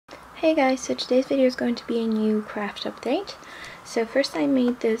Hey guys, so today's video is going to be a new craft update. So first I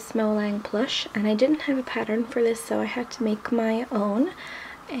made this Molang plush, and I didn't have a pattern for this, so I had to make my own.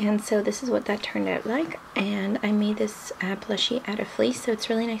 And so this is what that turned out like. And I made this plushie out of fleece, so it's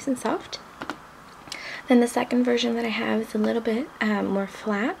really nice and soft. Then the second version that I have is a little bit more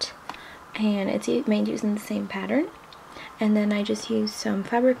flat, and it's made using the same pattern. And then I just used some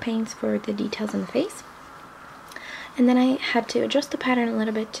fabric paints for the details on the face. And then I had to adjust the pattern a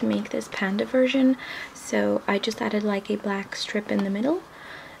little bit to make this panda version, so I just added like a black strip in the middle,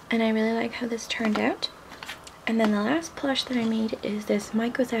 and I really like how this turned out. And then the last plush that I made is this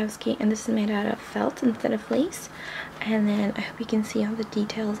Mike Wazowski, and this is made out of felt instead of fleece. And then I hope you can see all the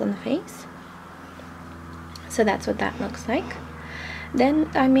details on the face. So that's what that looks like. Then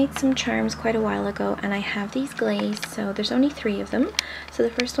I made some charms quite a while ago, and I have these glazed, so there's only 3 of them. So the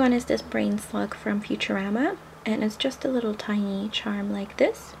first one is this brain slug from Futurama, and it's just a little tiny charm like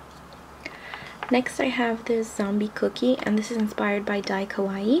this. Next I have this zombie cookie, and this is inspired by Dai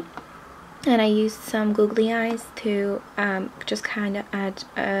Kawaii, and I used some googly eyes to just kind of add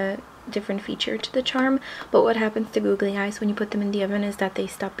a different feature to the charm. But what happens to googly eyes when you put them in the oven is that they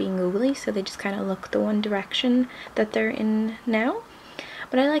stop being googly, so they just kind of look the one direction that they're in now.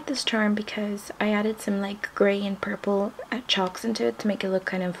 But I like this charm because I added some like grey and purple chalks into it to make it look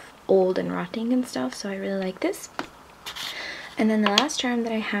kind of old and rotting and stuff, so I really like this. And then the last charm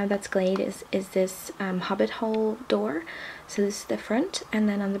that I have that's glazed is this hobbit hole door. So this is the front, and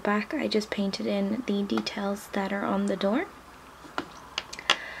then on the back I just painted in the details that are on the door.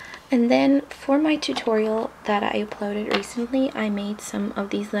 And then for my tutorial that I uploaded recently, I made some of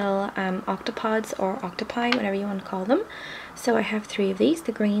these little octopods or octopi, whatever you want to call them. So I have 3 of these,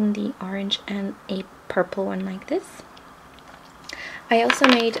 the green, the orange, and a purple one like this. I also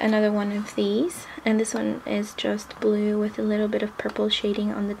made another one of these, and this one is just blue with a little bit of purple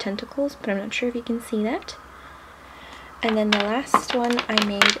shading on the tentacles, but I'm not sure if you can see that. And then the last one I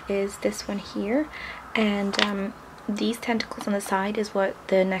made is this one here, and these tentacles on the side is what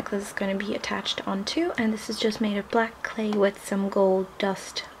the necklace is going to be attached onto, and this is just made of black clay with some gold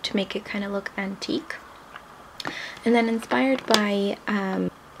dust to make it kind of look antique. And then inspired by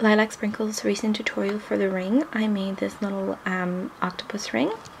Lilac Sprinkles' recent tutorial for the ring, I made this little octopus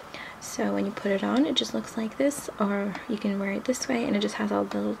ring. So when you put it on, it just looks like this, or you can wear it this way, and it just has all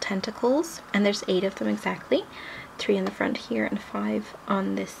the little tentacles, and there's 8 of them exactly, 3 in the front here and 5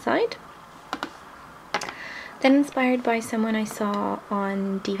 on this side. Then inspired by someone I saw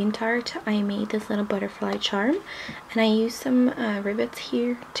on DeviantArt, I made this little butterfly charm, and I used some rivets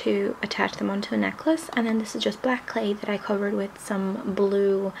here to attach them onto a necklace. And then this is just black clay that I covered with some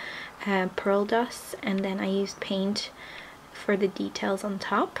blue pearl dust, and then I used paint for the details on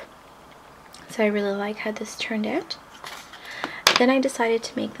top. So I really like how this turned out. Then I decided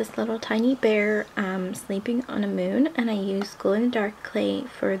to make this little tiny bear sleeping on a moon, and I used glow-in-the-dark clay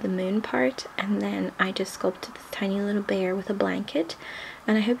for the moon part, and then I just sculpted this tiny little bear with a blanket.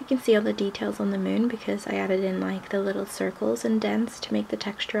 And I hope you can see all the details on the moon because I added in like the little circles and dents to make the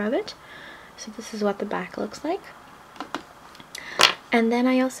texture of it. So this is what the back looks like. And then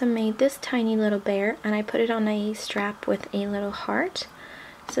I also made this tiny little bear, and I put it on a strap with a little heart.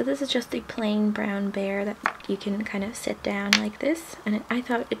 So this is just a plain brown bear that you can kind of sit down like this, and I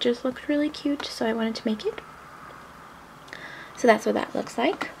thought it just looked really cute, so I wanted to make it. So that's what that looks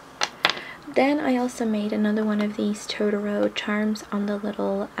like. Then I also made another one of these Totoro charms on the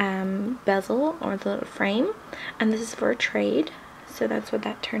little bezel or the little frame, and this is for a trade, so that's what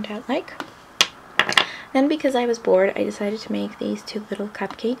that turned out like. Then because I was bored, I decided to make these 2 little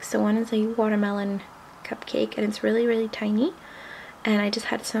cupcakes. So one is a watermelon cupcake, and it's really tiny. And I just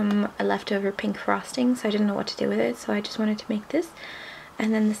had some leftover pink frosting, so I didn't know what to do with it, so I just wanted to make this.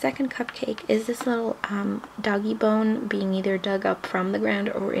 And then the second cupcake is this little doggy bone being either dug up from the ground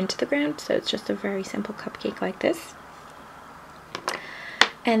or into the ground, so it's just a very simple cupcake like this.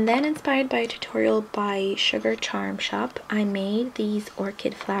 And then inspired by a tutorial by Sugar Charm Shop, I made these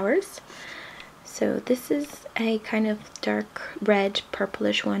orchid flowers. So this is a kind of dark red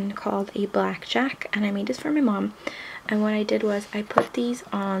purplish one called a blackjack, and I made this for my mom. And what I did was I put these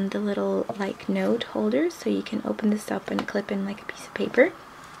on the little like note holders, so you can open this up and clip in like a piece of paper.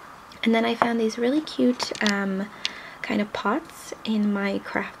 And then I found these really cute kind of pots in my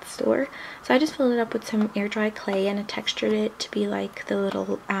craft store, so I just filled it up with some air dry clay, and I textured it to be like the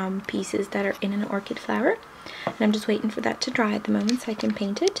little pieces that are in an orchid flower. And I'm just waiting for that to dry at the moment so I can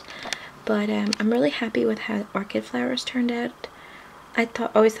paint it. But I'm really happy with how orchid flowers turned out. I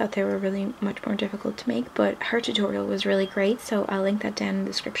always thought they were really much more difficult to make, but her tutorial was really great, so I'll link that down in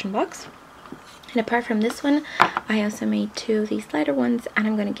the description box. And apart from this one, I also made 2 of these lighter ones, and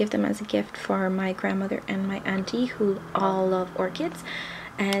I'm going to give them as a gift for my grandmother and my auntie, who all love orchids.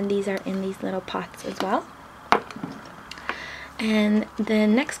 And these are in these little pots as well. And the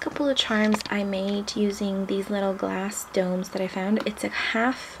next couple of charms I made using these little glass domes that I found. It's a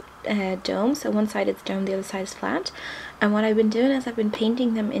half dome, so one side is dome, the other side is flat. And what I've been doing is I've been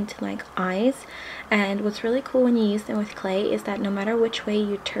painting them into like eyes. And what's really cool when you use them with clay is that no matter which way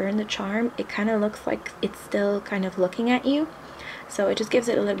you turn the charm, it kind of looks like it's still kind of looking at you. So it just gives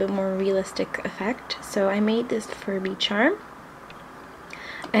it a little bit more realistic effect. So I made this Furby charm.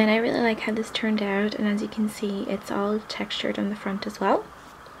 And I really like how this turned out, and as you can see, it's all textured on the front as well.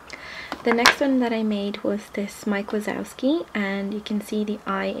 The next one that I made was this Mike Wazowski, and you can see the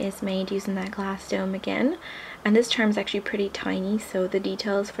eye is made using that glass dome again. And this charm is actually pretty tiny, so the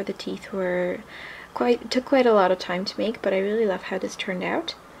details for the teeth were took quite a lot of time to make, but I really love how this turned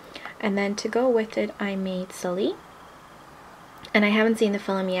out. And then to go with it, I made Sully. And I haven't seen the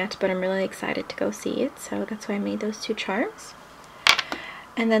film yet, but I'm really excited to go see it, so that's why I made those 2 charms.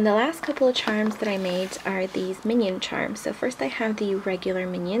 And then the last couple of charms that I made are these minion charms. So first I have the regular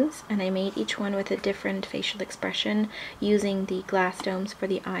minions, and I made each one with a different facial expression using the glass domes for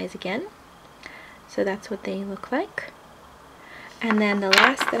the eyes again. So that's what they look like. And then the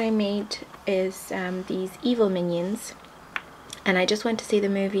last that I made is these evil minions. And I just went to see the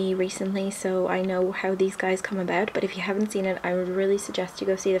movie recently, so I know how these guys come about. But if you haven't seen it, I would really suggest you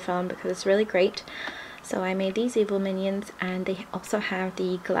go see the film because it's really great. So I made these evil minions, and they also have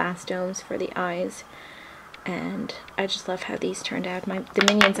the glass domes for the eyes, and I just love how these turned out. The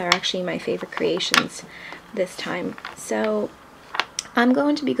minions are actually my favorite creations this time. So I'm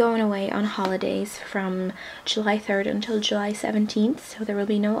going to be going away on holidays from July 3rd until July 17th, so there will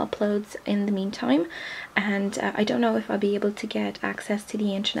be no uploads in the meantime, and I don't know if I'll be able to get access to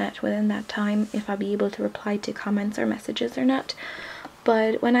the internet within that time, if I'll be able to reply to comments or messages or not.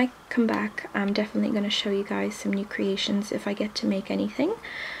 But when I come back, I'm definitely going to show you guys some new creations if I get to make anything.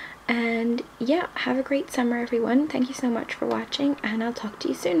 And yeah, have a great summer everyone. Thank you so much for watching, and I'll talk to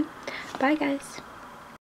you soon. Bye guys.